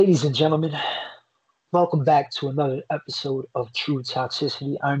Ladies and gentlemen, welcome back to another episode of True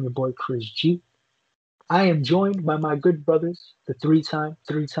Toxicity. I'm your boy Chris G. I am joined by my good brothers, the three-time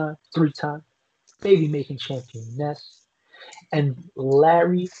baby making champion Ness, and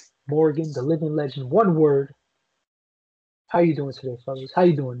Larry Morgan, the living legend. One word. How you doing today, fellas? How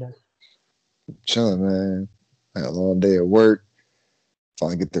you doing, Ness? Chilling, man. Had a long day at work.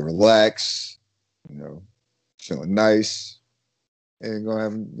 Finally get to relax. You know, feeling nice. And gonna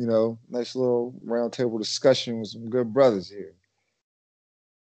have, nice little round table discussion with some good brothers here.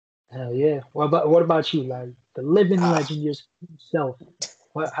 Hell yeah. What about you, Larry? The living Ah, legend yourself.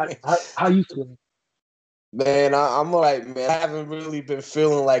 How you feeling? man, I'm alright, man. I haven't really been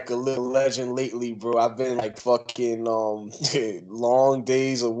feeling like a little legend lately, bro. I've been like fucking long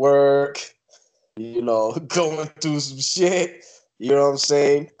days of work, going through some shit. You know what I'm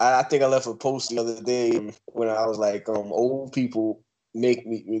saying? I think I left a post the other day when I was like, old people make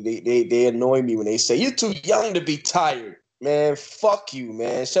me they annoy me when they say you're too young to be tired. Man, fuck you,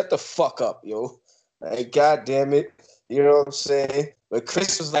 man. Shut the fuck up, yo. Like, god damn it. You know what I'm saying? But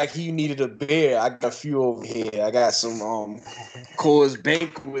Chris was like he needed a beer. I got a few over here. I got some Coors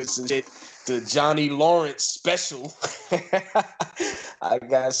Banquets and shit. The Johnny Lawrence special. I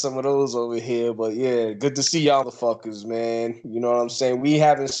got some of those over here, but yeah, good to see y'all motherfuckers, man. You know what I'm saying? We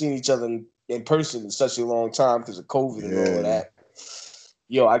haven't seen each other in person in such a long time because of COVID and all of Yeah. that.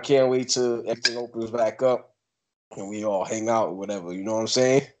 Yo, I can't wait till everything opens back up and we all hang out or whatever. You know what I'm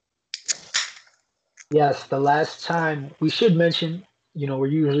saying? Yes, the last time we should mention, we're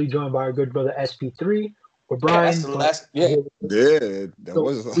usually joined by our good brother SP3 or Yeah, that's Brian, the but last. Yeah, Yeah, that so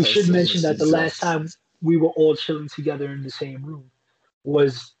was the we should last time I mention that see the y'all. last time we were all chilling together in the same room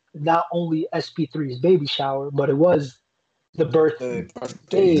was not only SP3's baby shower, but it was the the birthday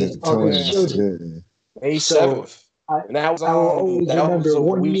birthdays. The of his Yeah, twins, children. yeah. May So 7th, I and that was I will always that was remember a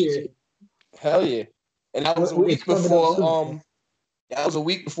 1 year. week. Hell yeah, and that was a It's week coming up before soon, man. that was a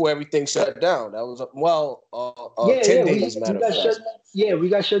week before everything shut down. That was Yeah, 10 yeah, days, matter of fact. we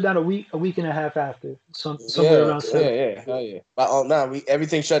got shut down a week and a half after, somewhere Yeah, around yeah, 7. yeah, hell yeah. But now we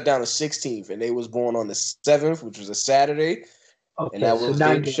everything shut down the 16th, and they was born on the 7th, which was a Saturday, and Okay, that so was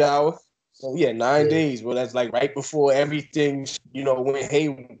nine baby days. shower. So yeah, nine Yeah. days. Well, that's like right before everything, went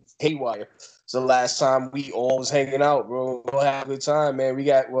haywire. So last time we all was hanging out, bro. We all had a good time, man. We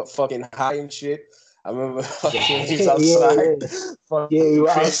got what fucking high and shit. I remember fucking Yeah, we was yeah, outside, yeah. Yeah, we fucking were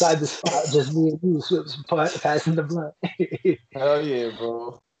Chris. outside the spot, just me and you, passing the blunt. Hell yeah,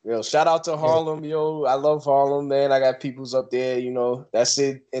 bro. Yo, shout out to Yeah, Harlem, yo. I love Harlem, man. I got peoples up there, that's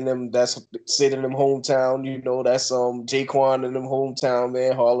it in them that's sit in them hometown, that's Jaquan in them hometown,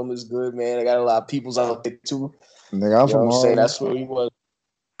 man. Harlem is good, man. I got a lot of peoples out there too. Nigga, I'm You know what from I'm saying? Harlem. That's where we was.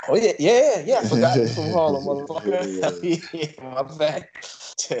 Oh yeah. I forgot you from Harlem, motherfucker. Yeah. Yeah, my bad.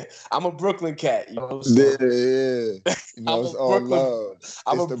 I'm a Brooklyn cat, Yeah, so yeah. I'm It's a all Brooklyn love.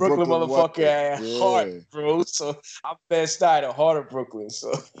 I'm It's a the Brooklyn Brooklyn motherfucker weather. at heart, Yeah. bro. So I'm best side at heart of Brooklyn.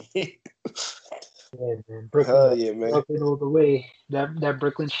 So yeah, man. hell yeah, man. Brooklyn all the way. That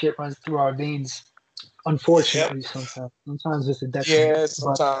Brooklyn shit runs through our veins. Yep. Unfortunately, sometimes it's a detriment, Yeah, but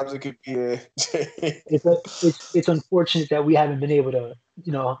sometimes it could be it's unfortunate that we haven't been able to,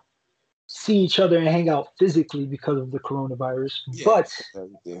 see each other and hang out physically because of the coronavirus. yeah, But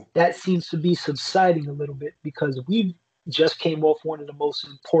everything. that seems to be subsiding a little bit because we just came off one of the most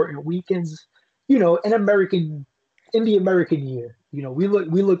important weekends, in the American year. We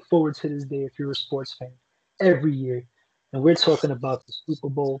look forward to this day if you're a sports fan every year, and we're talking about the Super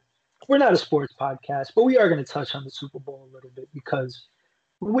Bowl. We're not a sports podcast, but we are going to touch on the Super Bowl a little bit because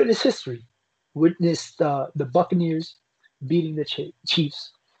we witnessed history, witnessed the Buccaneers beating the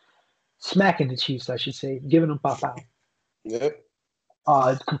Chiefs, smacking the Chiefs, I should say, giving them pop out. Yep.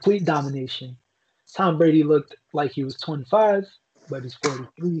 Complete domination. Tom Brady looked like he was 25, but he's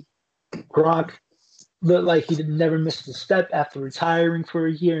 43. Gronk looked like he never missed a step after retiring for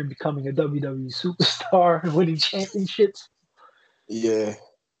a year and becoming a WWE superstar and winning championships. Yeah.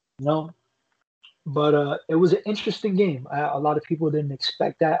 You know, but it was an interesting game. A lot of people didn't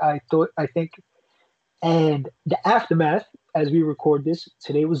expect that. I think, and the aftermath as we record this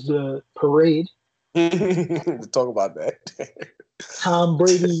today was the parade. To talk about that. Tom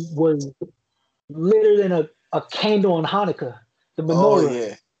Brady was litter than a candle on Hanukkah, the Oh menorah.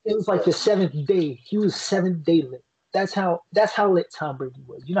 yeah. It was like the seventh day. He was seventh day lit. That's how lit Tom Brady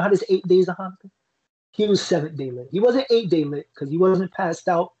was. You know how there's 8 days of Hanukkah? He was seventh day lit. He wasn't 8 day lit because he wasn't passed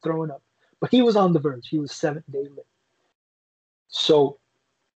out throwing up, but he was on the verge. He was seventh day lit. So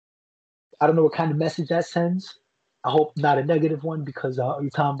I don't know what kind of message that sends. I hope not a negative one because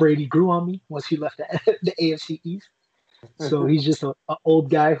Tom Brady grew on me once he left the, the AFC East. So he's just a old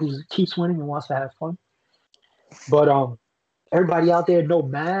guy who keeps winning and wants to have fun. But everybody out there, no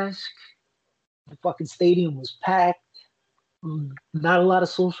mask. The fucking stadium was packed. Not a lot of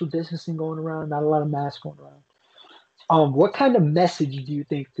social distancing going around. Not a lot of masks going around. What kind of message do you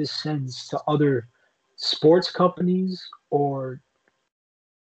think this sends to other sports companies, or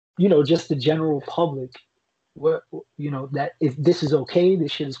just the general public? What that if this is okay,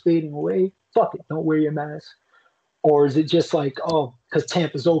 this shit is fading away. Fuck it, don't wear your mask. Or is it just like, oh, because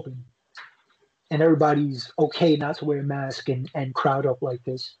Tampa's open and everybody's okay not to wear a mask and crowd up like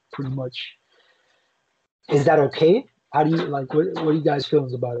this, pretty much? Is that okay? How do you like? What are you guys'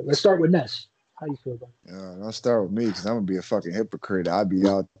 feelings about it? Let's start with Ness. How do you feel about it? Don't start with me because I'm gonna be a fucking hypocrite. I'd be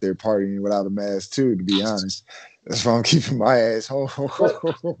out there partying without a mask too, to be honest. That's why I'm keeping my ass home.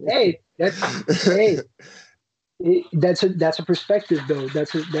 Hey, that's a perspective though.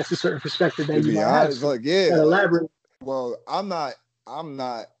 That's a certain perspective that you might have. So like, yeah. Elaborate. Well, I'm not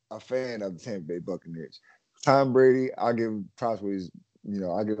a fan of the Tampa Bay Buccaneers. Tom Brady, I'll give him props where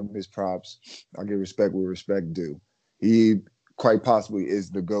I give him his props. I'll give respect where respect due. He quite possibly is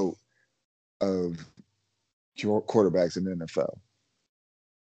the GOAT of quarterbacks in the NFL.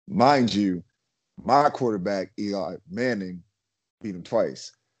 Mind you, my quarterback, Eli Manning, beat him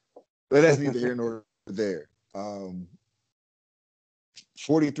twice. But that's neither here nor there.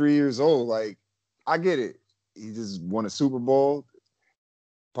 43 years old, like, I get it. He just won a Super Bowl,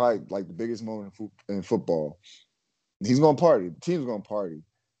 probably like the biggest moment in football. He's going to party. The team's going to party.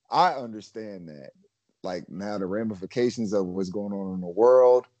 I understand that. Like, now the ramifications of what's going on in the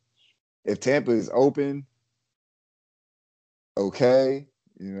world. If Tampa is open, okay,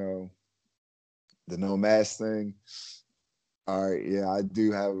 the no mask thing. All right, yeah, I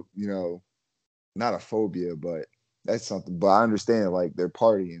do have, not a phobia, but that's something. But I understand, like, they're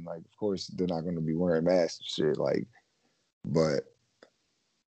partying. Like, of course, they're not going to be wearing masks and shit. Like, but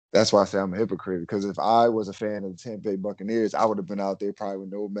that's why I say I'm a hypocrite. Because if I was a fan of the Tampa Bay Buccaneers, I would have been out there probably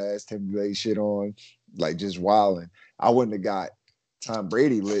with no mask, Tampa Bay shit on, like, just wilding. I wouldn't have got Tom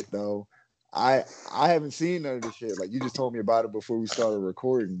Brady lit, though. I haven't seen none of this shit. Like, you just told me about it before we started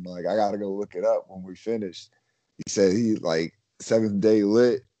recording. Like, I got to go look it up when we finish. He said he, like, 7th day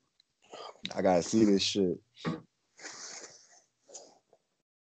lit. I got to see this shit.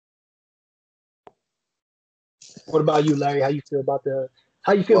 What about you, Larry? How you feel about the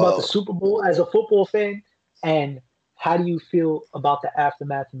Super Bowl as a football fan, and how do you feel about the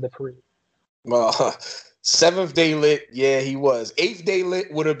aftermath and the parade? Well, 7th day lit, yeah, he was. 8th day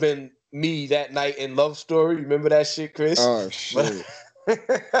lit would have been me that night in Love Story. Remember that shit, Chris? Oh shit! But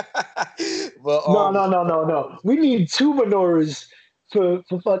No. We need 2 menorahs for you.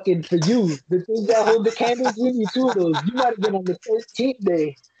 The things that hold the candles. We need 2 of those. You might have been on the 13th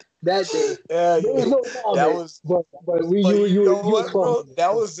day. That day, yeah, there was no moment, you were bro?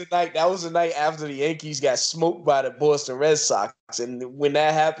 That was the night. That was the night after the Yankees got smoked by the Boston Red Sox, and when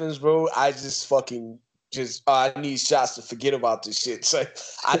that happens, bro, I just fucking I need shots to forget about this shit. So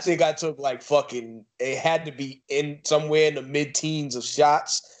I think I took like fucking. It had to be in somewhere in the mid-teens of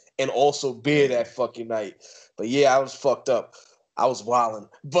shots, and also beer that fucking night. But yeah, I was fucked up. I was wilding,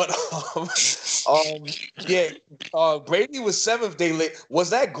 but Brady was 7th day lit. Was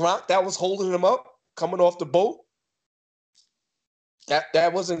that Gronk that was holding him up coming off the boat?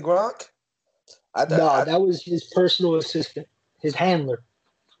 That wasn't Gronk. That was his personal assistant, his handler.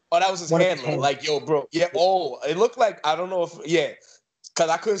 Oh, that was his handler. Like, yo, bro. Yeah. Oh, it looked like, I don't know if because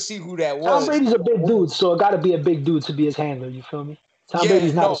I couldn't see who that was. Tom Brady's a big dude, so it got to be a big dude to be his handler. You feel me? Tom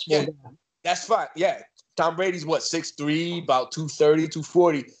Brady's not a small guy. That's fine. Yeah. Tom Brady's what, 6'3", about 230,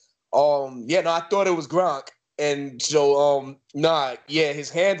 240. I thought it was Gronk. And so, his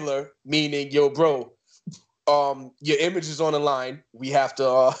handler, meaning, yo, bro, your image is on the line. We have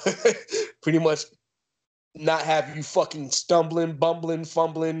to pretty much not have you fucking stumbling, bumbling,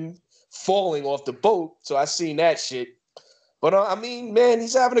 fumbling, falling off the boat. So I seen that shit. But I mean, man,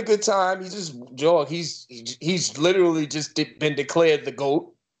 he's having a good time. He's literally just been declared the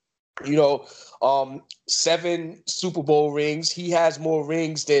GOAT. 7 Super Bowl rings. He has more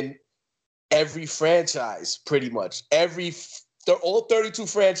rings than every franchise, pretty much. All 32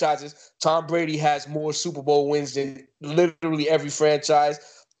 franchises, Tom Brady has more Super Bowl wins than literally every franchise.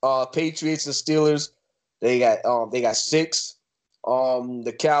 Patriots and Steelers, they got 6.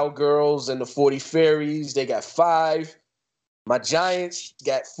 The Cowgirls and the 40 Fairies, they got 5. My Giants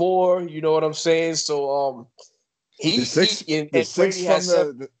got 4. You know what I'm saying? So the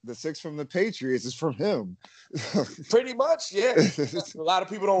 6 from the Patriots is from him. Pretty much, yeah. A lot of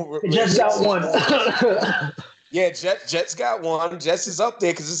people don't. Jets got 1. Yeah, Jets got 1. Jets is up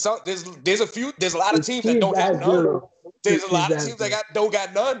there because there's a lot of teams that don't have none. There's a lot of teams that don't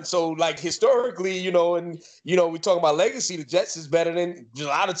got none. So, like, historically, you know, and, you know, we talking about legacy, the Jets is better than a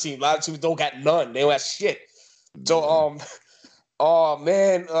lot of teams. A lot of teams don't got none. They don't have shit. So, oh,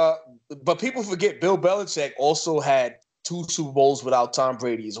 man. But people forget Bill Belichick also had 2 Super Bowls without Tom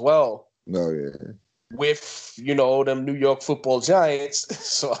Brady as well. Oh, yeah. With, you know, them New York Football Giants.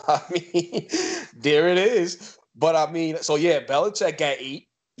 So, I mean, there it is. But, I mean, so, yeah, Belichick got 8.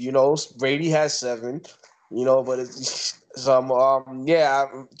 You know, Brady has 7. You know, but it's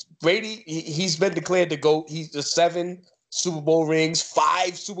Brady, he's been declared the GOAT. He's the 7 Super Bowl rings,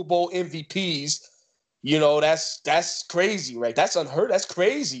 5 Super Bowl MVPs. You know, that's crazy, right? That's unheard. That's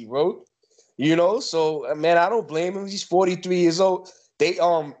crazy, bro. You know, so, man, I don't blame him. He's 43 years old.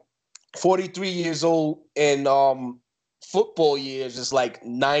 43 years old in football years is like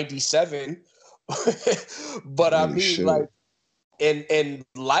 97. But I mean, shit. like, in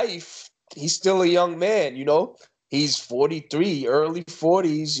life, he's still a young man, you know. He's 43, early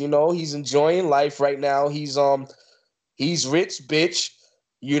 40s, you know. He's enjoying life right now. He's rich, bitch,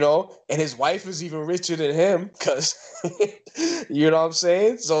 you know, and his wife is even richer than him because, you know what I'm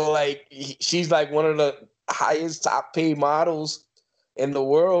saying? So, like, she's like one of the highest top paid models in the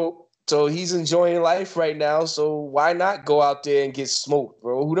world. So he's enjoying life right now. So why not go out there and get smoked,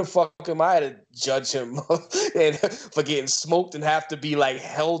 bro? Who the fuck am I to judge him and for getting smoked and have to be like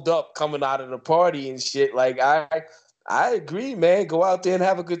held up coming out of the party and shit? Like, I agree, man. Go out there and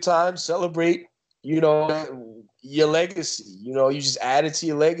have a good time, celebrate, you know, your legacy. You know, you just added to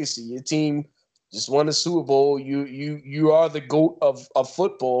your legacy. Your team just won the Super Bowl. You are the GOAT of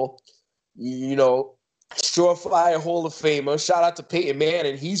football. You know, surefire Hall of Famer. Shout out to Peyton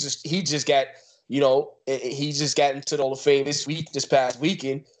Manning. He just got, you know, he just got into the Hall of Fame this past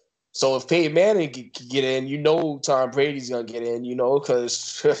weekend. So if Peyton Manning can get in, you know Tom Brady's gonna get in, you know,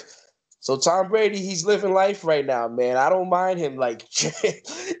 because so Tom Brady, he's living life right now, man. I don't mind him. Like,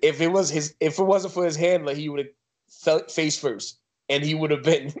 if it wasn't for his handler, he would have felt face first. And he would have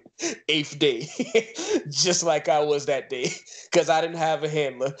been 8th day, just like I was that day, because I didn't have a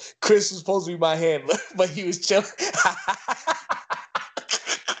handler. Chris was supposed to be my handler, but he was chilling.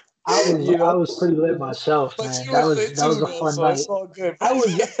 I was pretty lit myself, but man. you That were was lit that was too, a though, fun so night. it's all good. I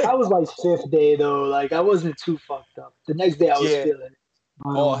was like 5th day though. Like I wasn't too fucked up. The next day I was feeling it.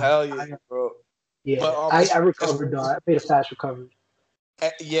 Oh hell yeah, bro. Yeah, but, I recovered though. I made a fast recovery.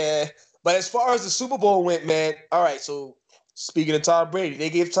 Yeah, but as far as the Super Bowl went, man. All right, so speaking of Tom Brady, they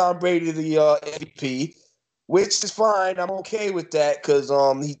gave Tom Brady the MVP, which is fine. I'm okay with that because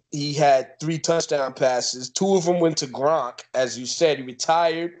he had 3 touchdown passes. 2 of them went to Gronk, as you said. He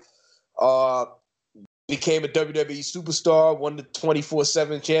retired, became a WWE superstar, won the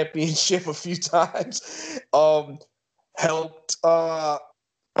 24/7 championship a few times, helped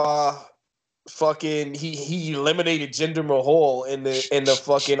fucking he eliminated Jinder Mahal in the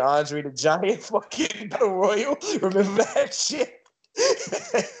fucking Andre the Giant fucking Battle Royal. Remember that shit?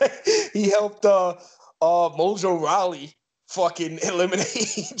 He helped Mojo Rawley fucking eliminate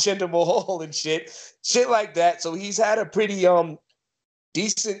Jinder Mahal and shit like that. So he's had a pretty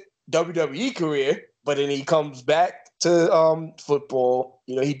decent WWE career, but then he comes back to football.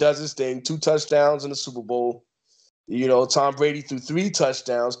 You know, he does his thing. 2 touchdowns in the Super Bowl. You know, Tom Brady threw 3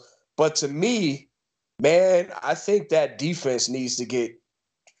 touchdowns. But to me, man, I think that defense needs to get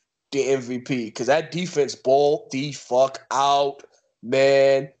the MVP because that defense balled the fuck out,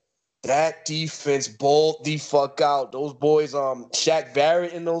 man. That defense balled the fuck out. Those boys, Shaq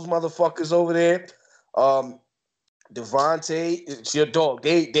Barrett and those motherfuckers over there, Devontae, it's your dog.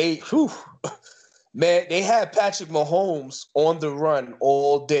 They, whew, man, they had Patrick Mahomes on the run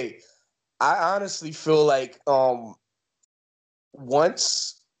all day. I honestly feel like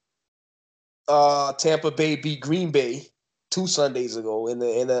once Tampa Bay beat Green Bay 2 Sundays ago in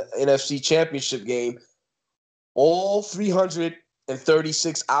the NFC Championship game, all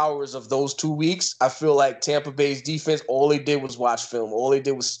 336 hours of those 2 weeks, I feel like Tampa Bay's defense, all they did was watch film. All they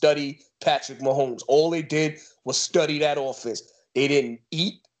did was study Patrick Mahomes. All they did was study that offense. They didn't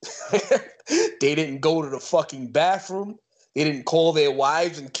eat. They didn't go to the fucking bathroom. They didn't call their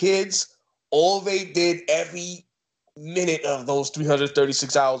wives and kids. All they did every minute of those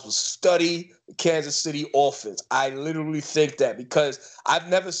 336 hours was study the Kansas City offense. I literally think that because I've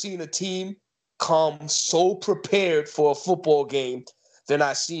never seen a team come so prepared for a football game than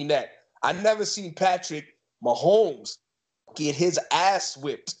I seen that. I never seen Patrick Mahomes get his ass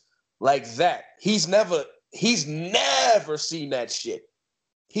whipped like that. He's never seen that shit.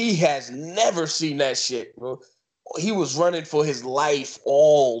 He has never seen that shit, bro. He was running for his life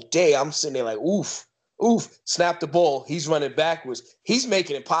all day. I'm sitting there like, oof. Oof, snap the ball. He's running backwards. He's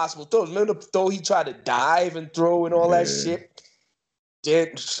making impossible throws. Remember the throw he tried to dive and throw and all that shit?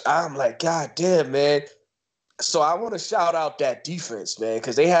 I'm like, God damn, man. So I want to shout out that defense, man,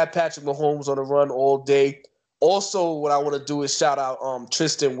 because they had Patrick Mahomes on the run all day. Also, what I want to do is shout out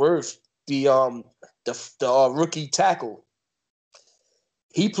Tristan Wirfs, the rookie tackle.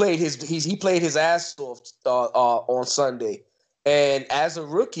 He played his ass off on Sunday, and as a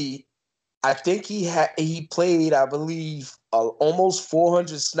rookie, I think he played, I believe, almost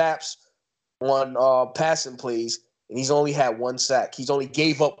 400 snaps on passing plays, and he's only had one sack. He's only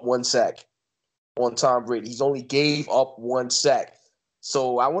gave up one sack on Tom Brady. He's only gave up one sack.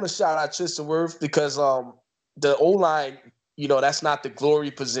 So I want to shout out Tristan Wirfs because the O-line, that's not the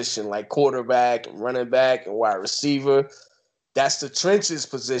glory position like quarterback and running back and wide receiver. That's the trenches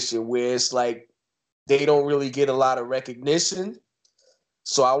position where it's like they don't really get a lot of recognition.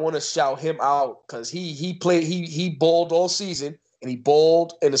 So I want to shout him out because he balled all season and he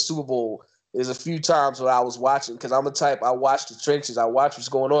balled in the Super Bowl. There's a few times where I was watching because I'm a type, I watch the trenches, I watch what's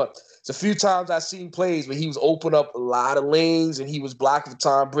going on. It's a few times I've seen plays where he was open up a lot of lanes and he was blocking for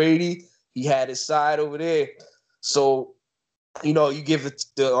Tom Brady. He had his side over there. So, you give the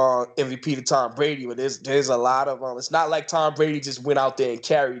MVP to Tom Brady, but there's a lot of it's not like Tom Brady just went out there and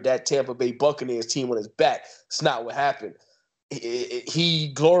carried that Tampa Bay Buccaneers team on his back. It's not what happened.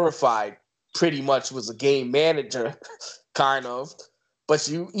 He glorified pretty much was a game manager, kind of. But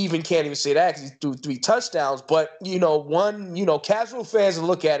you even can't even say that because he threw 3 touchdowns. But, casual fans will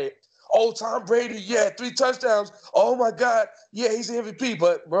look at it. Oh, Tom Brady, yeah, 3 touchdowns. Oh, my God. Yeah, he's the MVP.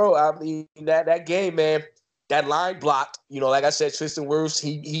 But, bro, I mean, that game, man, that line blocked. Like I said, Tristan Wirfs,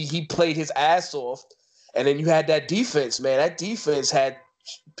 he played his ass off. And then you had that defense, man. That defense had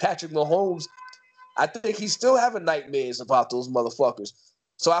Patrick Mahomes. I think he's still having nightmares about those motherfuckers.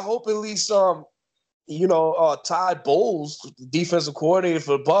 So I hope at least Todd Bowles, the defensive coordinator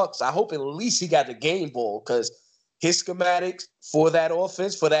for the Bucs, I hope at least he got the game ball because his schematics for that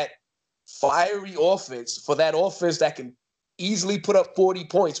offense, for that fiery offense, for that offense that can easily put up 40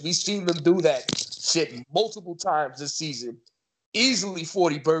 points. We've seen them do that shit multiple times this season. Easily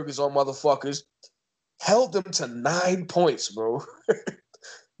 40 burgers on motherfuckers. Held them to 9 points, bro.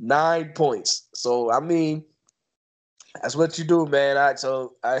 9 points. So, I mean, that's what you do, man. I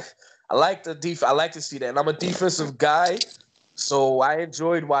like the defense. I like to see that. And I'm a defensive guy, so I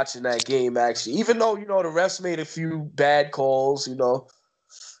enjoyed watching that game, actually. Even though, the refs made a few bad calls,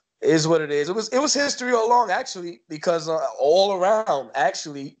 is what it is. It was history all along, actually, because all around,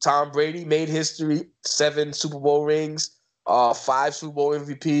 actually, Tom Brady made history. 7 Super Bowl rings, 5 Super Bowl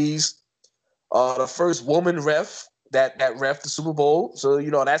MVPs, the first woman ref that ref the Super Bowl. So,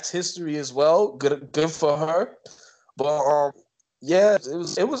 that's history as well. Good for her. But yeah,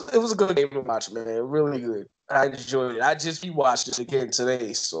 it was a good game to watch, man. Really good. I enjoyed it. I just rewatched it again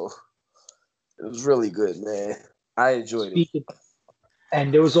today, so it was really good, man. I enjoyed it.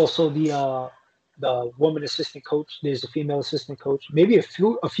 And there was also the woman assistant coach. There's a female assistant coach, maybe a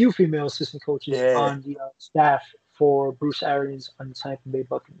few female assistant coaches on the staff for Bruce Arians on the Tampa Bay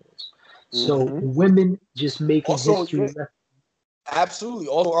Buccaneers. So women just making history. Yeah, absolutely.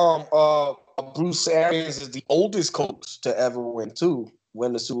 Although Bruce Arians is the oldest coach to ever win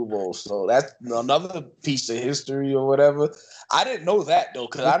the Super Bowl. So that's another piece of history or whatever. I didn't know that though,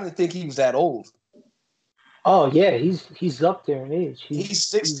 because I didn't think he was that old. Oh yeah, he's up there in age. He's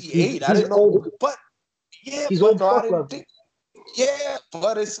 68. I didn't know, old. But yeah, he's but old. I didn't think. Yeah,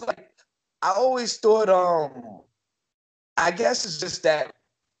 but it's like I always thought. I guess it's just that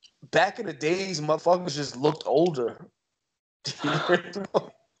back in the days, motherfuckers just looked older.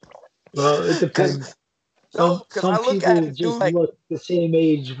 Well, it depends. Some people just look the same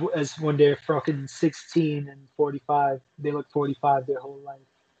age as when they're fucking 16 and 45. They look 45 their whole life.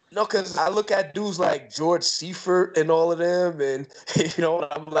 No, because I look at dudes like George Seifert and all of them, and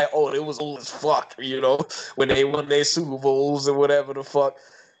I'm like, oh, they was old as fuck, when they won their Super Bowls and whatever the fuck.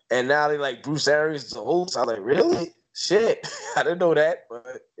 And now they like Bruce Arians is old. So I'm like, really? Shit, I didn't know that,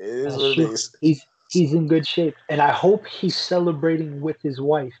 but it is what it is. He's in good shape, and I hope he's celebrating with his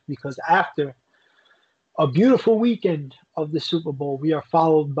wife because after a beautiful weekend of the Super Bowl, we are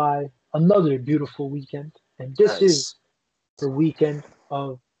followed by another beautiful weekend, and this is the weekend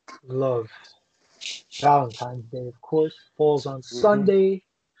of love. Valentine's Day, of course, falls on Sunday,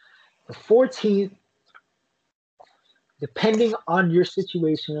 the 14th. Depending on your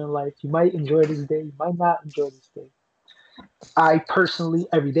situation in life, you might enjoy this day, you might not enjoy this day. I personally,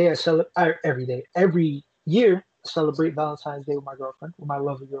 every year, celebrate Valentine's Day with my girlfriend, with my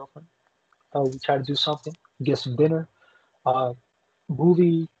lovely girlfriend. We try to do something, get some dinner,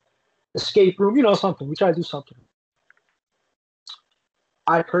 movie, escape room, something. We try to do something.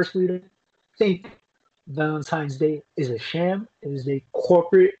 I personally don't think Valentine's Day is a sham. It is a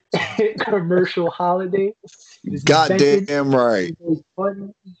corporate commercial holiday. It is invented. Goddamn right. It is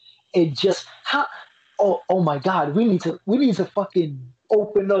funny. It just how. Oh my God! We need to fucking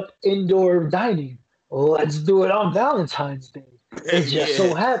open up indoor dining. Let's do it on Valentine's Day. It just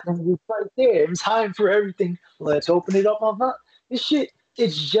so happens it's right there in time for everything. Let's open it up on that. This shit,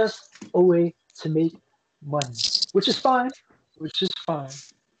 it's just a way to make money, which is fine. Which is fine.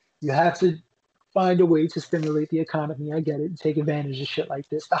 You have to find a way to stimulate the economy. I get it. Take advantage of shit like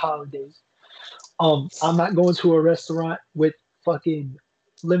this. The holidays. I'm not going to a restaurant with fucking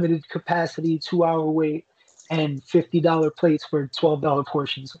limited capacity, 2 hour wait, and $50 plates for $12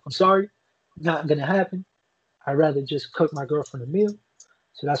 portions. I'm sorry, not gonna happen. I'd rather just cook my girlfriend a meal.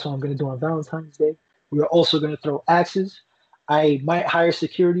 So that's what I'm gonna do on Valentine's Day. We are also gonna throw axes. I might hire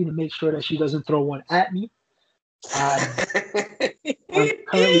security to make sure that she doesn't throw one at me. I'm, I'm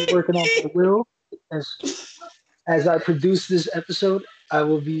currently working on my will. As I produce this episode, I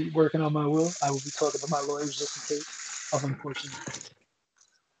will be working on my will. I will be talking to my lawyers just in case of unfortunate.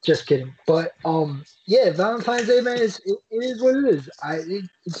 Just kidding. But yeah, Valentine's Day, man, it is what it is.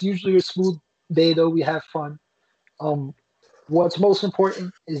 It's usually a smooth day though. We have fun. What's most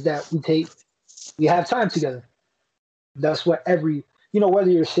important is that we have time together. That's what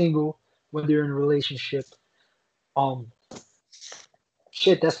whether you're single, whether you're in a relationship, um,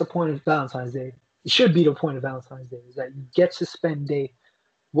 shit, that's the point of Valentine's Day. It should be the point of Valentine's Day is that you get to spend day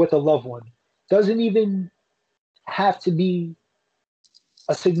with a loved one. Doesn't even have to be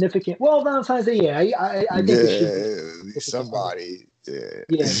a significant. Well, Valentine's Day, yeah, I think it should be somebody. Yeah,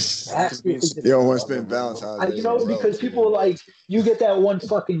 yeah. It has to be you don't want to spend Valentine's Day, because people you get that one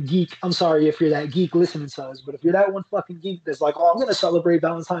fucking geek. I'm sorry if you're that geek listening to us, but if you're that one fucking geek that's like, oh, I'm gonna celebrate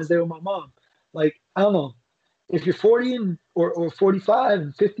Valentine's Day with my mom. Like, I don't know. If you're 40 or 45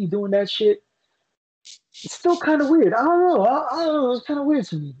 and 50 doing that shit, it's still kind of weird. I don't know. I don't know. It's kind of weird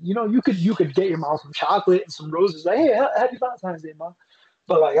to me. You could get your mom some chocolate and some roses. Like, hey, happy Valentine's Day, mom.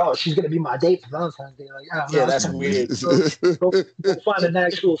 But like, oh, she's gonna be my date for Valentine's Day. Like, I don't know. Yeah, that's weird. Go find an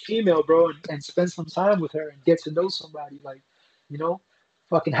actual female, bro, and spend some time with her and get to know somebody. Like,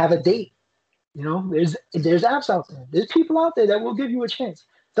 fucking have a date. There's apps out there. There's people out there that will give you a chance.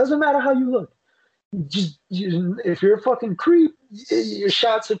 Doesn't matter how you look. If you're a fucking creep, your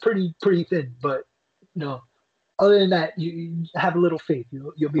shots are pretty thin. But other than that, you have a little faith.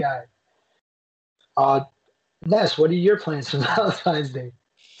 You'll be all right. Ness, what are your plans for Valentine's Day?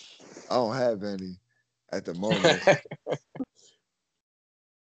 I don't have any at the moment.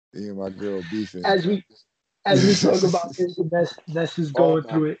 Me and my girl beefing. As we talk about this, Ness is going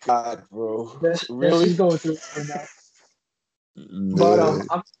through it. God, bro. Ness is going through it right now.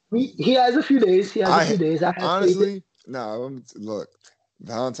 But he has a few days. Honestly, look,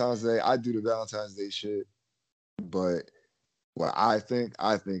 Valentine's Day. I do the Valentine's Day shit, but what I think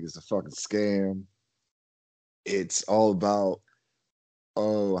is a fucking scam. It's all about,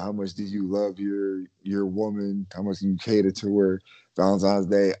 oh, how much do you love your woman? How much do you cater to her? Valentine's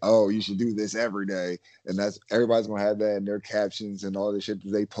Day. Oh, you should do this every day, and everybody's gonna have that in their captions and all the shit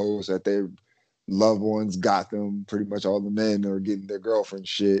that they post that their loved ones got them. Pretty much all the men are getting their girlfriend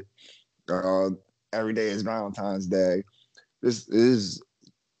shit. Every day is Valentine's Day. This is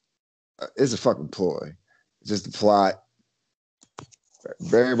it's a fucking ploy. It's just a plot.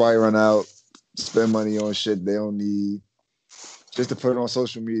 Everybody run out, spend money on shit they don't need, just to put it on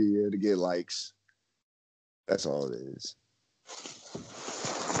social media to get likes. That's all it is.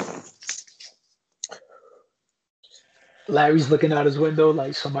 Larry's looking out his window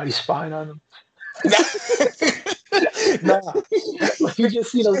like somebody's spying on him. Nah. You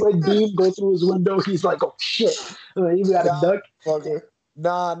just seen a red beam go through his window. He's like, oh shit. You got a duck? Fucker.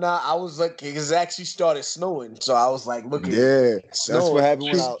 Nah. I was like, it actually started snowing. So I was like, looking. Yeah, that's what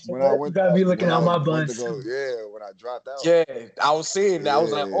happened when I went. You gotta be looking out my buns. When I dropped out. Yeah, I was seeing that. I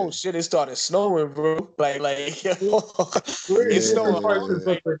was like, oh shit, it started snowing, bro. Like, it's snowing hard.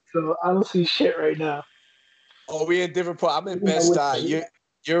 So I don't see shit right now. Oh, we in different parts. I'm in Bed-Stuy.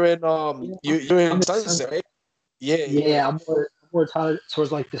 You're in you're in Sunset, right? Yeah. I'm more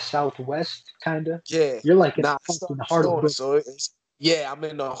towards like the southwest, kind of. Yeah. You're like in the heart of Brooklyn. So I'm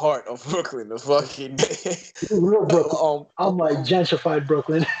in the heart of Brooklyn. The fucking real Brooklyn. I'm like gentrified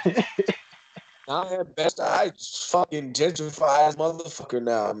Brooklyn. I'm in Bed-Stuy. I fucking gentrified motherfucker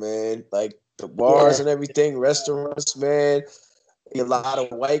now, man. Like the bars and everything, restaurants, man. A lot of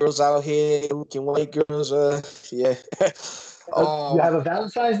white girls out here looking white girls. Yeah. You have a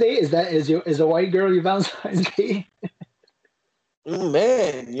Valentine's Day? Is a white girl your Valentine's Day?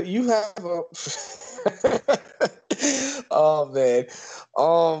 Man, you have a. Oh man,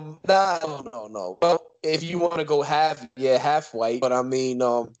 nah, no. Well, if you want to go half, yeah, half white. But I mean,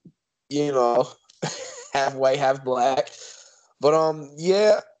 you know, half white, half black. But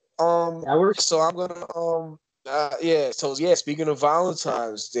yeah, That works. so I'm gonna yeah. So yeah, speaking of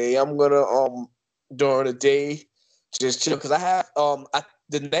Valentine's Day, I'm gonna during the day just chill because I have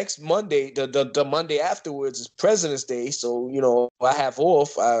the next Monday, the Monday afterwards is President's Day. So, I have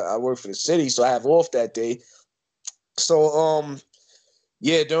off. I work for the city, so I have off that day. So,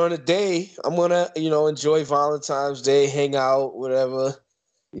 yeah, during the day, I'm gonna, enjoy Valentine's Day, hang out, whatever,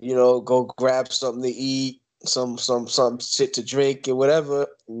 go grab something to eat, some shit to drink and whatever.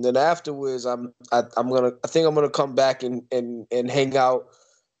 And then afterwards, I think I'm gonna come back and hang out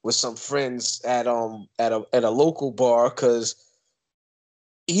with some friends at a local bar because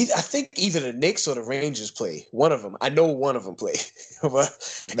I think either the Knicks or the Rangers play. One of them. I know one of them play. And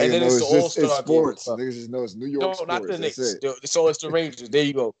Nigga then know it's the it's just it's All-Star game. sports. Niggas just know it's New York No, not the sports. That's Knicks. it. So it's the Rangers. There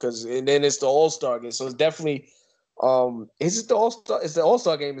you go. And then it's the All-Star game. So it's definitely is it the All-Star? It's the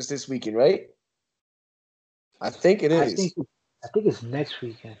All-Star game is this weekend, right? I think it I is. think I think it's next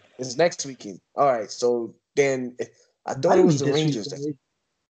weekend. It's next weekend. All right. So then I It thought might it was be the this Rangers. weekend.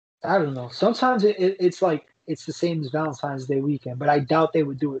 I don't know. Sometimes it's like it's the same as Valentine's Day weekend, but I doubt they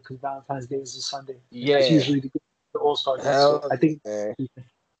would do it because Valentine's Day is a Sunday, and that's Yeah. usually the All Star game. So Hell I think. yeah.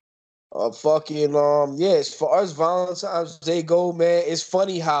 Fucking yeah, as far as Valentine's Day go, man, it's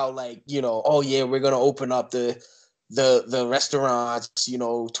funny how like, oh yeah, we're gonna open up the restaurants,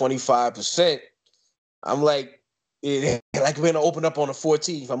 25%. I'm like, like we're gonna open up on the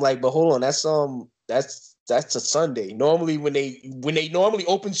 14th. I'm like, but hold on, that's a Sunday. Normally when they normally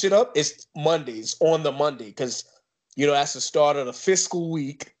open shit up, it's Mondays on the Monday, because that's the start of the fiscal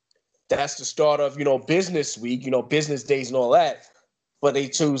week. That's the start of business week, business days and all that, but they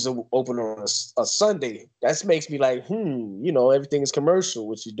choose to open on a Sunday. That makes me like, everything is commercial.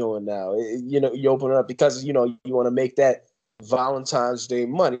 What you're doing now, you open it up because you want to make that Valentine's Day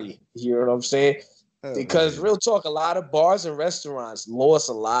money. You know what I'm saying? Hell Because yeah. real talk, a lot of bars and restaurants lost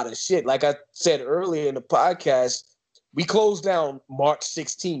a lot of shit. Like I said earlier in the podcast, we closed down March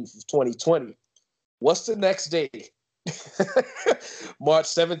 16th of 2020. What's the next day? March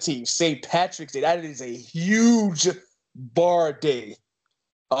 17th, St. Patrick's Day. That is a huge bar day,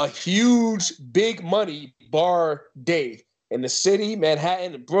 a huge big money bar day in the city,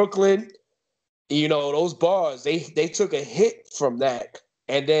 Manhattan, Brooklyn. Those bars, they took a hit from that.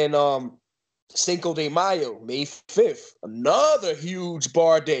 And then Cinco de Mayo, May 5th, another huge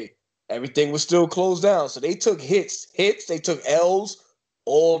bar day. Everything was still closed down. So they took hits, they took L's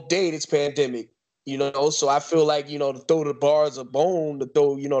all day this pandemic. So I feel like, to throw the bars a bone, to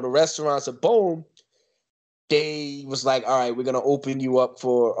throw, the restaurants a bone, they was like, all right, we're gonna open you up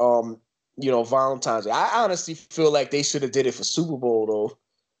for Valentine's Day. I honestly feel like they should have did it for Super Bowl though.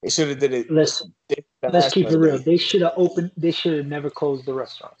 They should have did it Listen, let's last keep it real. Monday. They should have opened. They should have never closed the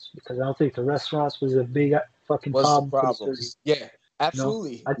restaurants because I don't think the restaurants was a big fucking What's the problem for the problem? city. Yeah, No,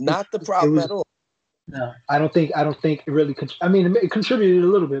 absolutely. I think Not the it problem was. at all. No, I don't think. I don't think it really. I mean, it contributed a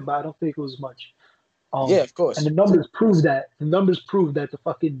little bit, but I don't think it was much. Yeah, of And course. the numbers prove that. The numbers prove that the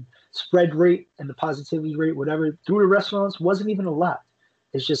fucking spread rate and the positivity rate, whatever, through the restaurants wasn't even a lot.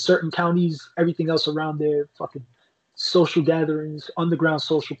 It's just certain counties, everything else around there, fucking social gatherings, underground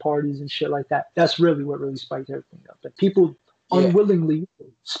social parties and shit like that. That's really what really spiked everything up. But people Yeah. unwillingly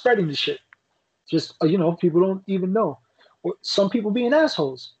spreading the shit. Just people don't even know. Or some people being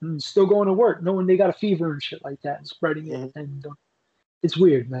assholes and still going to work, knowing they got a fever and shit like that, and spreading it. Mhm. And it's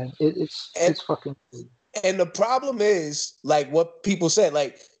weird, man. And It's fucking weird. and the problem is like what people said,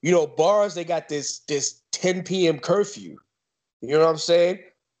 like, bars, they got this 10 p.m. curfew. You know what I'm saying?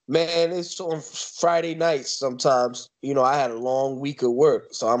 Man, it's on Friday nights sometimes. I had a long week of work.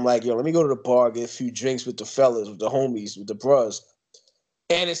 So I'm like, yo, let me go to the bar, get a few drinks with the fellas, with the homies, with the bros.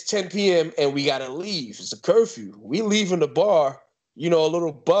 And it's 10 p.m. and we gotta leave. It's a curfew. We leaving the bar, a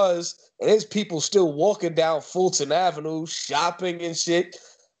little buzz, and there's people still walking down Fulton Avenue, shopping and shit.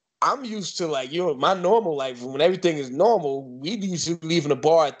 I'm used to like, my normal life when everything is normal, we usually leaving the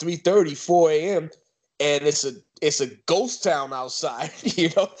bar at 3:30, 4 a.m. and it's a ghost town outside.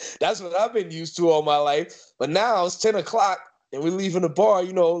 That's what I've been used to all my life. But now it's 10 o'clock and we're leaving the bar, a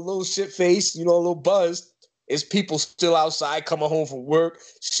little shit face, a little buzz. It's people still outside coming home from work,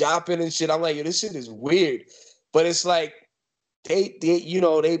 shopping and shit. I'm like, yo, this shit is weird. But it's like they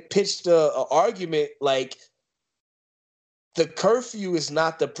pitched a argument like the curfew is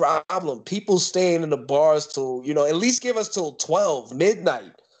not the problem. People staying in the bars till, at least give us till 12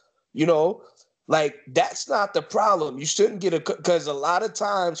 midnight, you know? Like, that's not the problem. You shouldn't get because a lot of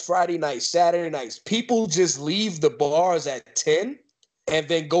times Friday nights, Saturday nights, people just leave the bars at 10 and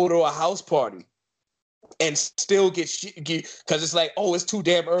then go to a house party and still get because it's like, oh, it's too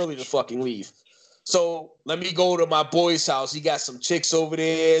damn early to fucking leave. So let me go to my boy's house. He got some chicks over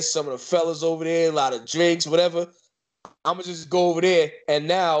there, some of the fellas over there, a lot of drinks, whatever. I'm gonna just go over there, and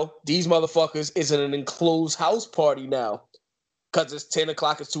now these motherfuckers is in an enclosed house party now. Because it's 10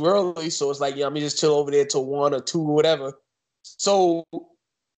 o'clock, it's too early. So it's like, yeah, let me just chill over there till 1 or 2 or whatever. So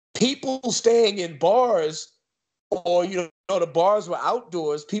people staying in bars, or, you know, the bars were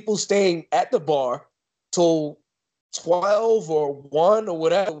outdoors, people staying at the bar till 12 or 1 or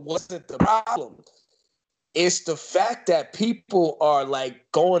whatever wasn't the problem. It's the fact that people are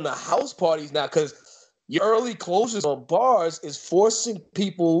like going to house parties now, because your early closures on bars is forcing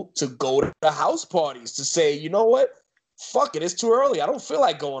people to go to the house parties to say, you know what? Fuck it, it's too early. I don't feel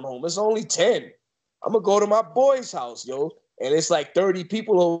like going home. It's only 10. I'm going to go to my boy's house, yo. And it's like 30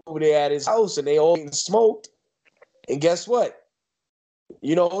 people over there at his house, and they all getting smoked. And guess what?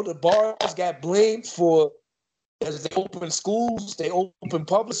 You know, the bars got blamed for, as they open schools, they open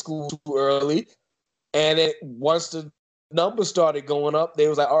public schools too early. And once the numbers started going up, they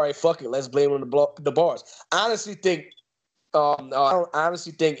was like, all right, fuck it, let's blame on the bars. I honestly think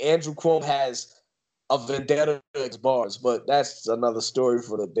Andrew Cuomo has a vendetta against bars, but that's another story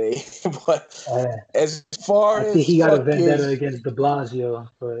for the day. But as far I as think he got a vendetta against De Blasio,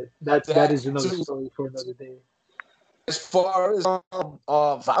 but that is another too, story for another day. as far as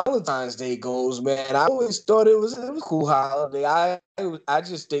Valentine's Day goes, man, I always thought it was a cool holiday. I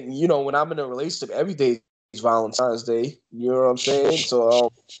just think, you know, when I'm in a relationship, every day is Valentine's Day. You know what I'm saying?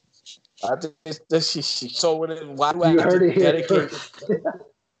 So I think so. Why do I have to dedicate?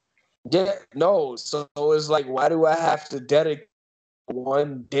 Yeah, no. So it's like, why do I have to dedicate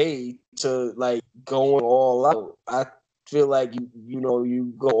one day to like going all out? I feel like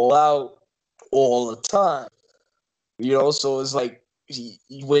you go all out all the time. You know, so it's like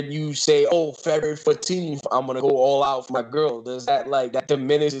when you say, "Oh, February 14th, I'm gonna go all out for my girl," does that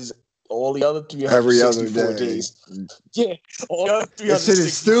diminishes all the other every other 364 day. days? Yeah, all the other This shit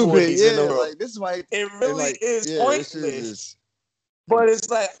is 364 stupid. days in the Yeah, world. like this might. It really like, is yeah, pointless. this shit is. But it's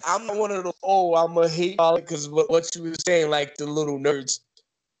like, I'm not one of those, oh, I'm a hate because what you were saying, like the little nerds,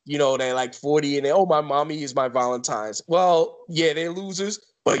 you know, they're like 40 and they, oh, my mommy is my Valentine's. Well, yeah, they're losers,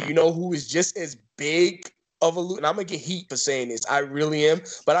 but you know who is just as big of a loser? And I'm gonna get heat for saying this. I really am,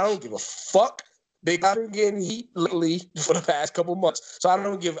 but I don't give a fuck. I've been getting heat lately for the past couple months, so I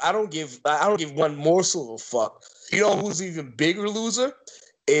don't give one morsel of a fuck. You know who's even bigger loser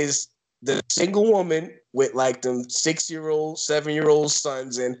is the single woman with like them 6-year-old, 7-year-old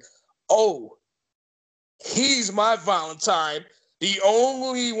sons, and oh, he's my Valentine, the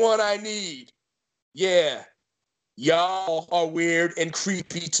only one I need. Yeah, y'all are weird and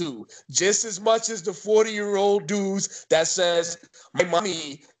creepy too. Just as much as the 40-year-old dudes that says, my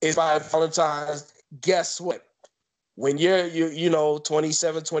mommy is my Valentine's. Guess what? When you're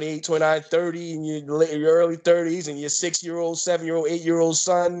 27, 28, 29, 30, and you're in your early 30s, and your 6-year-old, 7-year-old, 8-year-old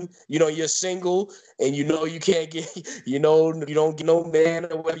son, you know, you're single, and you know you can't get, you know, you don't get no man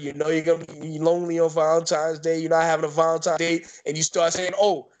or whatever, you know you're going to be lonely on Valentine's Day, you're not having a Valentine's Day, and you start saying,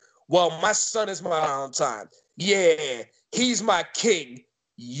 oh, well, my son is my Valentine. Yeah, he's my king.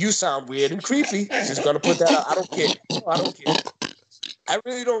 You sound weird and creepy. Just going to put that out. I don't care. I don't care. I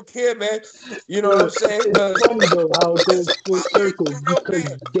really don't care, man. You know what I'm saying? It's funny though how it goes full circle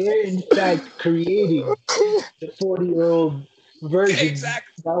because they're in fact creating the 40-year-old version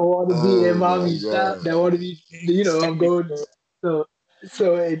Exactly. that want to be their mommy's that want to be, you know, I'm going.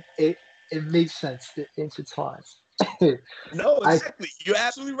 So it makes sense. It intertwines. No, exactly. You're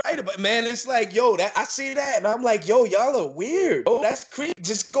absolutely right about it, man. It's like, yo, that I see that, and I'm like, yo, y'all are weird. Oh, that's creepy.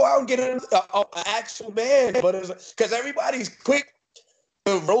 Just go out and get an actual man. But because everybody's quick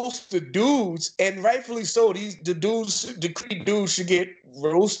to roast the dudes, and rightfully so. The creepy dudes should get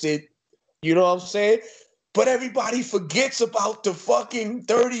roasted. You know what I'm saying? But everybody forgets about the fucking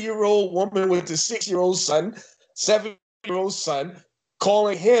 30-year-old woman with the 6-year-old son, 7-year-old son,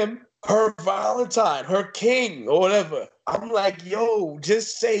 calling him her Valentine, her king, or whatever. I'm like, yo,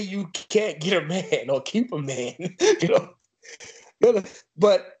 just say you can't get a man or keep a man, you know.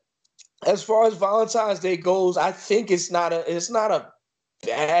 But as far as Valentine's Day goes, I think it's not a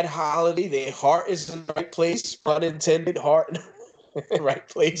bad holiday. Their heart is in the right place, pun intended, heart in the right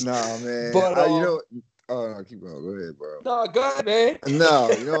place. Nah, man. But oh no, keep going. Go ahead, bro. No, go ahead, man.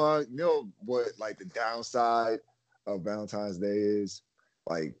 No, you know what? Like the downside of Valentine's Day is,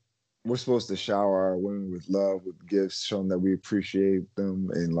 like, we're supposed to shower our women with love, with gifts, showing that we appreciate them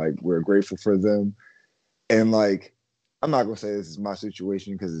and like we're grateful for them. And like, I'm not gonna say this is my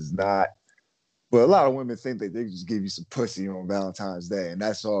situation because it's not. But a lot of women think that they just give you some pussy on Valentine's Day, and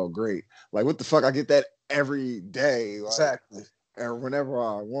that's all great. Like, what the fuck? I get that every day, like, Exactly. or whenever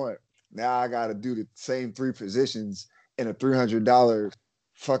I want. Now I got to do the same 3 positions in a $300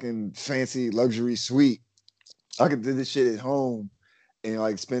 fucking fancy luxury suite. I could do this shit at home and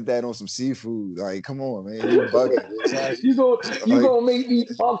like spend that on some seafood. Like, come on, man, you bugging. Exactly. You Like, gonna make me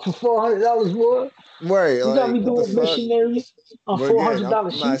fuck for $400 more? right? You got Like, me what the doing fuck? missionary on But four again, hundred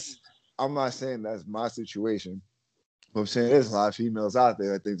dollar sheets. I'm not saying that's my situation. But I'm saying there's a lot of females out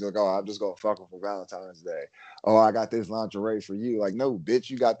there that think like, oh, I'm just gonna fuck them for Valentine's Day. Oh, I got this lingerie for you. Like, no, bitch,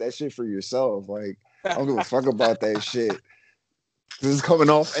 you got that shit for yourself. Like, I don't give a fuck about that shit. This is coming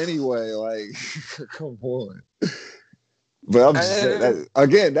off anyway. Like, come on. But I'm just saying that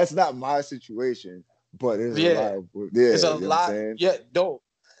again, that's not my situation. But there's a lot of it's a you know what I'm lot. saying? Yeah, no,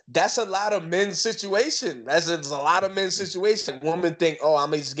 that's a lot of men's situation. That's a lot of men's situation. Women think, oh,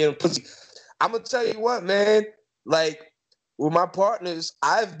 I'm just getting pussy. I'm gonna tell you what, man. Like with my partners,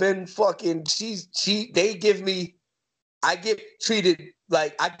 I've been fucking. They give me. I get treated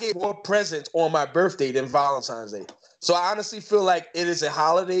like I get more presents on my birthday than Valentine's Day. So I honestly feel like it is a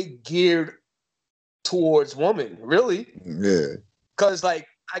holiday geared towards women, really. Yeah. Cause like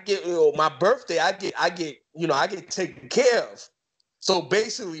I get my birthday, I get taken care of. So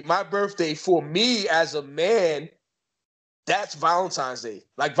basically, my birthday for me as a man, that's Valentine's Day.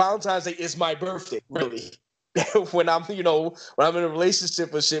 Like Valentine's Day is my birthday, really. when I'm in a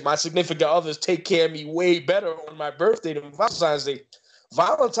relationship and shit, my significant others take care of me way better on my birthday than Valentine's Day.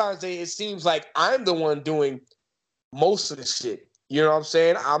 Valentine's Day, it seems like I'm the one doing most of the shit. You know what I'm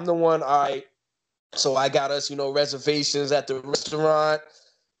saying? I'm the one. All right. So I got us, reservations at the restaurant.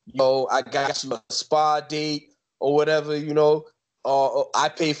 I got you a spa date or whatever. I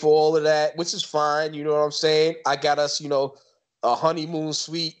pay for all of that, which is fine. You know what I'm saying? I got us, a honeymoon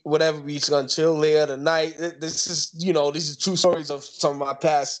suite, whatever. We just gonna chill there tonight. This is true stories of some of my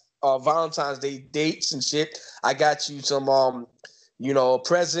past Valentine's Day dates and shit. I got you some a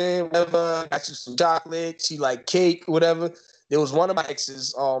present, whatever. I got you some chocolate. She like cake, whatever. There was one of my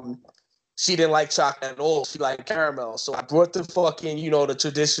exes. She didn't like chocolate at all. She liked caramel. So I brought the fucking, the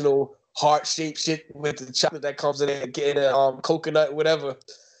traditional heart-shaped shit with the chocolate that comes in a coconut, whatever.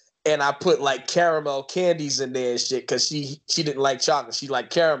 And I put like caramel candies in there and shit because she didn't like chocolate. She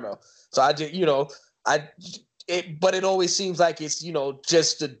liked caramel. So I did, but it always seems like it's,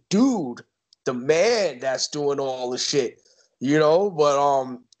 just the dude, the man that's doing all the shit,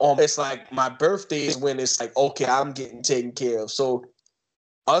 but it's like my birthday is when it's like, okay, I'm getting taken care of. So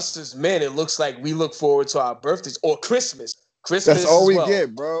us as men, it looks like we look forward to our birthdays or Christmas. That's all as we well.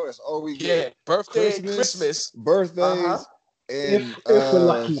 get, bro. That's all we get. Yeah, birthday and Christmas. Birthdays, and if we're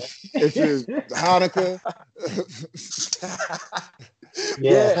lucky. if it's Hanukkah,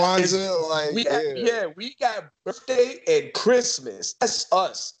 Yeah. Kwanzaa, we got birthday and Christmas. That's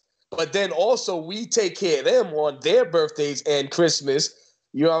us. But then also we take care of them on their birthdays and Christmas.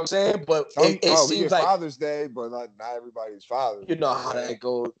 You know what I'm saying? But it we seems get like Father's Day, but not everybody's Father's. you know how that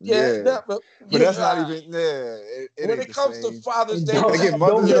goes. But that's not even. It when ain't it comes the to same. Father's Day, Don't, They get don't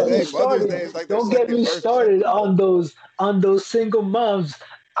Mother's get Day. me Mother's started. Day is like their Don't get second me birthday. started on those single moms.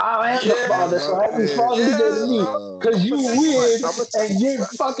 I am the father, so happy Father's Day to me. bro. Cause you weird I'm gonna tell and you your what.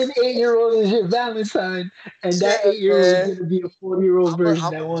 fucking 8-year-old is your Valentine, and that Yeah, 8-year-old is man. gonna be a 40-year-old version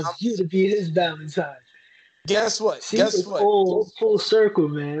I'm, that I'm, wants you to be his Valentine. guess what? See, it's full circle,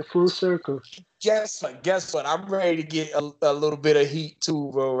 man. Full circle. Guess what? I'm ready to get a little bit of heat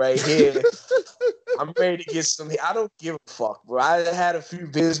too, bro. Right here. I'm ready to get some. I don't give a fuck, bro. I had a few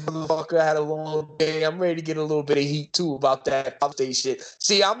beers, motherfucker. I had a long day. I'm ready to get a little bit of heat too about that update shit.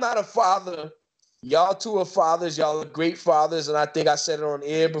 See, I'm not a father. Y'all two are fathers. Y'all are great fathers, and I think I said it on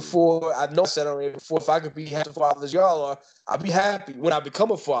air before. I know I said it on air before. If I could be half the fathers y'all are, I'd be happy when I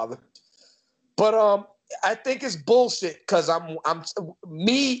become a father. But I think it's bullshit because I'm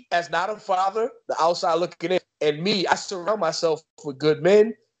me as not a father, the outside looking in, and me, I surround myself with good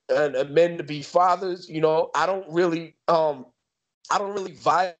men and men to be fathers. I don't really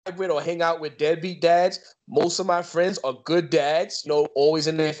vibe with or hang out with deadbeat dads. Most of my friends are good dads, always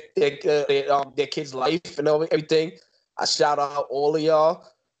in their kids' life and everything. I shout out all of y'all,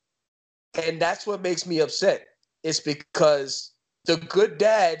 and that's what makes me upset. It's because the good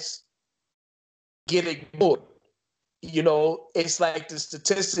dads get ignored. It's like the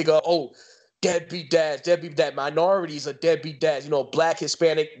statistic of, deadbeat dads, deadbeat dad, minorities are deadbeat dads, Black,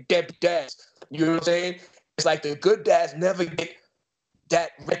 Hispanic, deadbeat dads. You know what I'm saying? It's like the good dads never get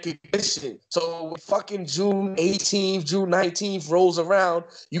that recognition. So when fucking June 18th, June 19th rolls around,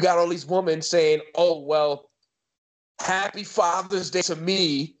 you got all these women saying, oh, well, happy Father's Day to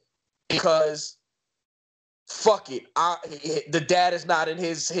me because fuck it. The dad is not in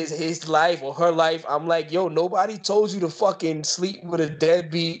his life or her life. I'm like, yo, nobody told you to fucking sleep with a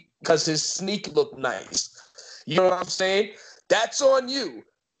deadbeat because his sneak looked nice. You know what I'm saying? That's on you.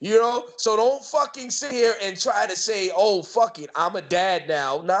 You know? So don't fucking sit here and try to say, oh, fuck it, I'm a dad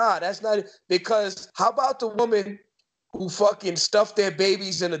now. Nah, that's not it. Because how about the woman who fucking stuffed their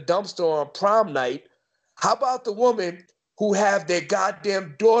babies in a dumpster on prom night? How about the woman who have their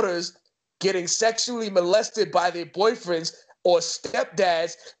goddamn daughters getting sexually molested by their boyfriends or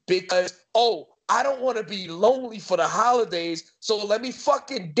stepdads because, oh, I don't want to be lonely for the holidays, so let me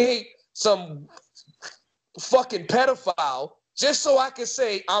fucking date some fucking pedophile just so I can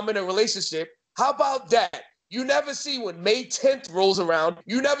say I'm in a relationship. How about that? You never see when May 10th rolls around,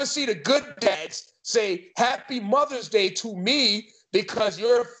 you never see the good dads say Happy Mother's Day to me because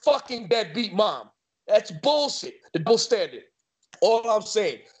you're a fucking deadbeat mom. That's bullshit. The double standard. All I'm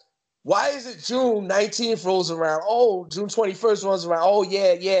saying. Why is it June 19th rolls around? Oh, June 21st rolls around. Oh,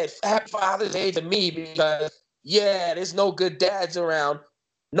 yeah. Happy Father's Day to me because, yeah, there's no good dads around.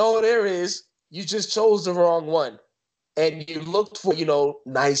 No, there is. You just chose the wrong one. And you looked for,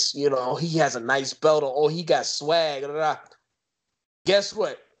 nice, he has a nice belt on. Oh, he got swag. Blah, blah. Guess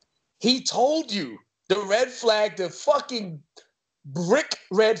what? He told you the red flag, the fucking brick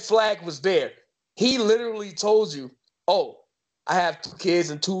red flag was there. He literally told you, oh, I have 2 kids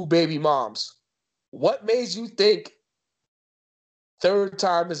and 2 baby moms. What made you think third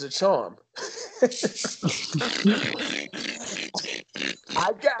time is a charm?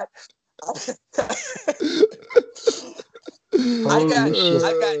 I got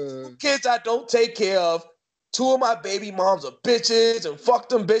 2 kids I don't take care of. 2 of my baby moms are bitches and fuck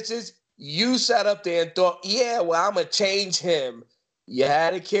them bitches. You sat up there and thought, yeah, well, I'm going to change him. You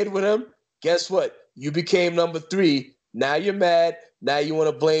had a kid with him. Guess what? You became number 3. Now you're mad. Now you want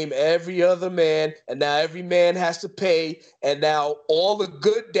to blame every other man. And now every man has to pay. And now all the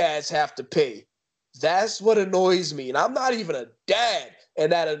good dads have to pay. That's what annoys me. And I'm not even a dad.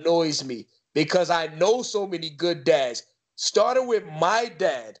 And that annoys me because I know so many good dads. Starting with my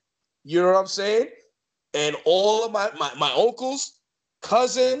dad. You know what I'm saying? And all of my uncles,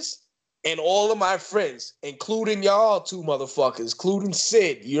 cousins, and all of my friends, including y'all 2 motherfuckers, including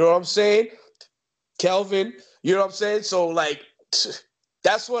Sid. You know what I'm saying? Kelvin, you know what I'm saying? So, like,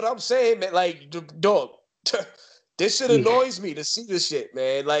 that's what I'm saying, man. Like, dog, this shit annoys me to see this shit,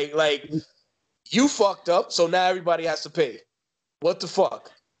 man. Like, you fucked up, so now everybody has to pay. What the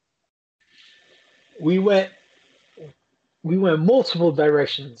fuck? We went multiple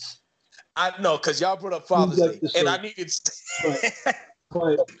directions. I know, because y'all brought up Father's Day, and I needed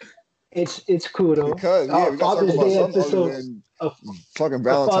but it's cool, though. Because, we got to talk about something other than fucking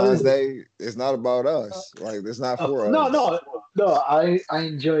Valentine's Day. It's not about us. Like, it's not for us. No, I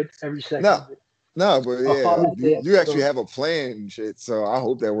enjoyed every second of it. No, but yeah, you actually have a plan and shit, so I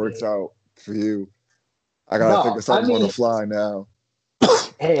hope that works out for you. I gotta think of something on the fly now.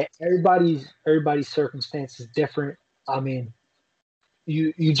 Hey, everybody's circumstance is different. I mean,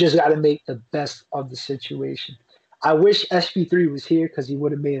 you just got to make the best of the situation. I wish SP3 was here because he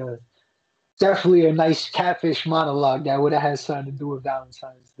would have made definitely a nice catfish monologue that would have had something to do with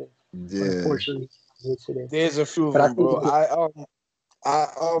Valentine's Day. Yeah. But unfortunately, here today. There's a few of them, bro. I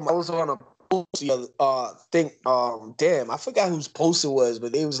was on a post the other damn, I forgot whose post it was,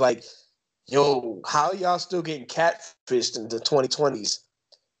 but it was like, yo, how y'all still getting catfished in the 2020s?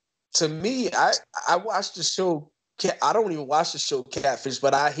 To me, I watched the show. I don't even watch the show Catfish,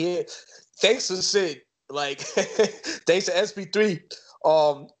 but I hear, thanks to Sid, like, thanks to SP3,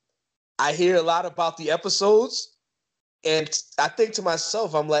 I hear a lot about the episodes, and I think to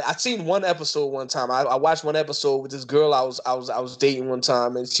myself, I'm like, I've seen one episode one time. I watched one episode with this girl I was dating one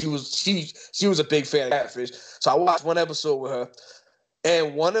time, and she was a big fan of Catfish, so I watched one episode with her.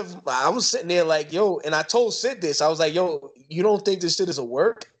 And I was sitting there like, yo, and I told Sid this. I was like, yo, you don't think this shit is a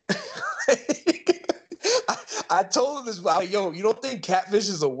work? I told him this, like, yo, you don't think Catfish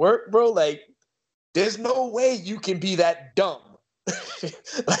is a work, bro? Like, there's no way you can be that dumb.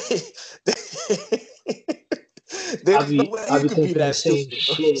 Like, there's no way you can be that stupid.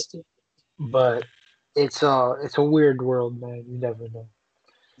 Shit, but it's a weird world, man. You never know.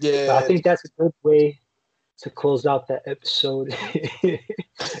 Yeah, but I think that's a good way to close out that episode. It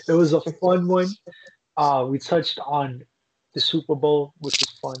was a fun one. We touched on the Super Bowl, which was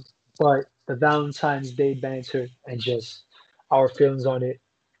fun, but the Valentine's Day banter and just our feelings on it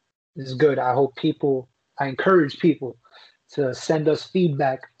is good. I encourage people to send us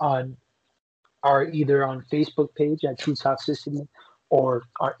feedback on our either on Facebook page at True Toxicity or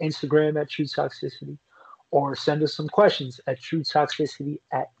our Instagram at True Toxicity, or send us some questions at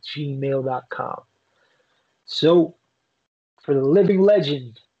truetoxicity@gmail.com. So, for the living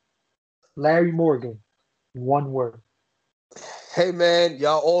legend, Larry Morgan, one word. Hey man,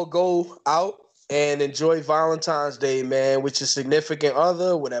 y'all all go out and enjoy Valentine's Day, man, with your significant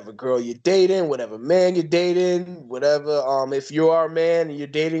other, whatever girl you're dating, whatever man you're dating, whatever. If you are a man and you're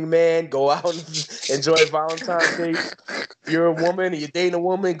dating a man, go out and enjoy Valentine's Day. If you're a woman and you're dating a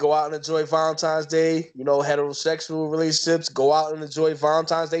woman, go out and enjoy Valentine's Day. You know, heterosexual relationships, go out and enjoy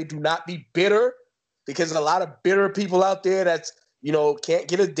Valentine's Day. Do not be bitter, because there's a lot of bitter people out there that's, can't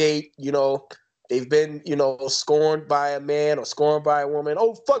get a date, they've been, scorned by a man or scorned by a woman.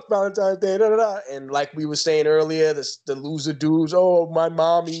 Oh, fuck Valentine's Day, da da da. And like we were saying earlier, the loser dudes, oh, my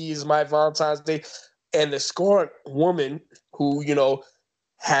mommy is my Valentine's Day. And the scorned woman who,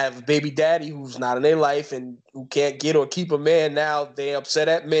 have baby daddy who's not in their life and who can't get or keep a man, now they upset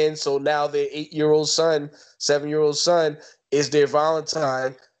at men. So now their 8-year-old son, 7-year-old son is their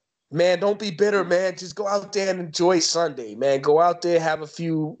Valentine. Man, don't be bitter, man. Just go out there and enjoy Sunday, man. Go out there, have a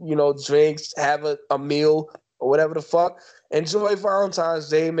few, drinks, have a meal or whatever the fuck. Enjoy Valentine's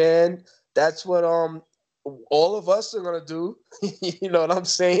Day, man. That's what all of us are gonna do. You know what I'm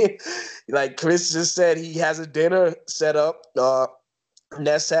saying? Like Chris just said, he has a dinner set up.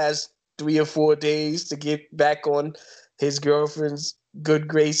 Ness has 3 or 4 days to get back on his girlfriend's good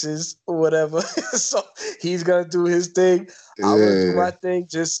graces or whatever. So he's gonna do his thing. I'm gonna do my thing.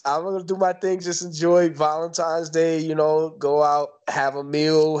 Just enjoy Valentine's Day. Go out, have a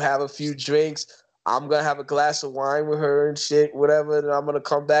meal, have a few drinks. I'm gonna have a glass of wine with her and shit, whatever. And I'm gonna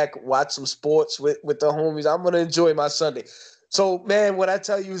come back, watch some sports with the homies. I'm gonna enjoy my Sunday. So, man, what I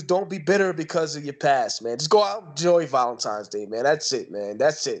tell you is don't be bitter because of your past, man. Just go out and enjoy Valentine's Day, man. That's it,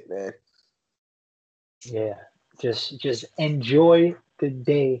 man. Yeah, just enjoy the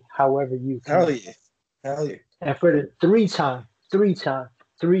day however you can. Hell yeah. And for the three-time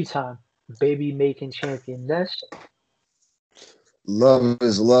baby making championess, love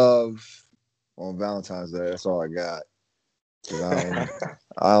is love on Valentine's Day. That's all I got.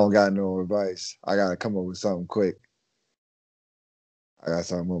 I don't got no advice. I gotta come up with something quick. I got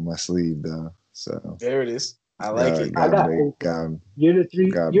something on my sleeve though. So there it is. I like it. You're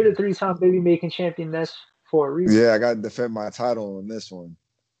the three-time baby making championess for a reason. Yeah, I got to defend my title on this one.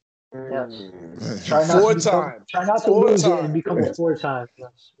 Yes. Try not to lose it and become a 4-time.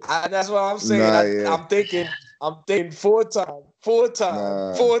 Yes. That's what I'm saying. I'm thinking 4-time.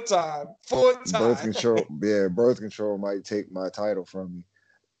 Birth control. Yeah, birth control might take my title from me.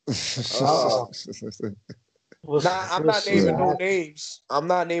 I'm not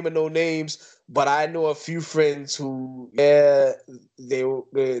naming no names, but I know a few friends who, the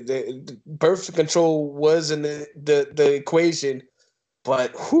birth control was in the equation,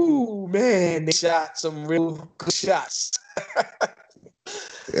 but man, they shot some real good shots.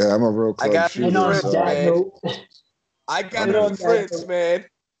 Yeah, I'm a real club shooter. I got no friends, man.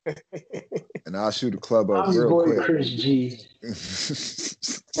 And I'll shoot a club up real quick. I'm Chris G.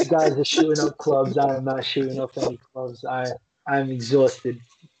 You guys are shooting up clubs. I am not shooting up any clubs. I'm exhausted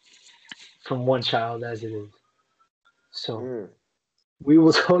from one child as it is. So we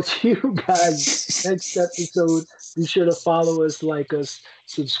will talk to you guys next episode. Be sure to follow us, like us,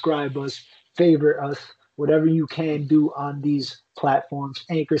 subscribe us, favorite us, whatever you can do on these platforms.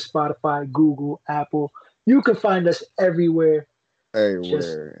 Anchor, Spotify, Google, Apple. You can find us everywhere.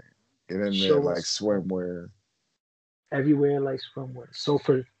 Everywhere. Get in there like swimwear. Everywhere like swimwear. So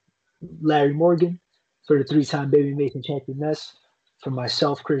for Larry Morgan, for the 3-time baby making championess, for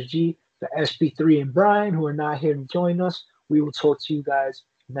myself, Chris G, for SB3 and Brian, who are not here to join us, we will talk to you guys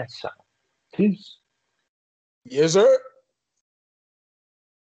next time. Peace. Yes, sir.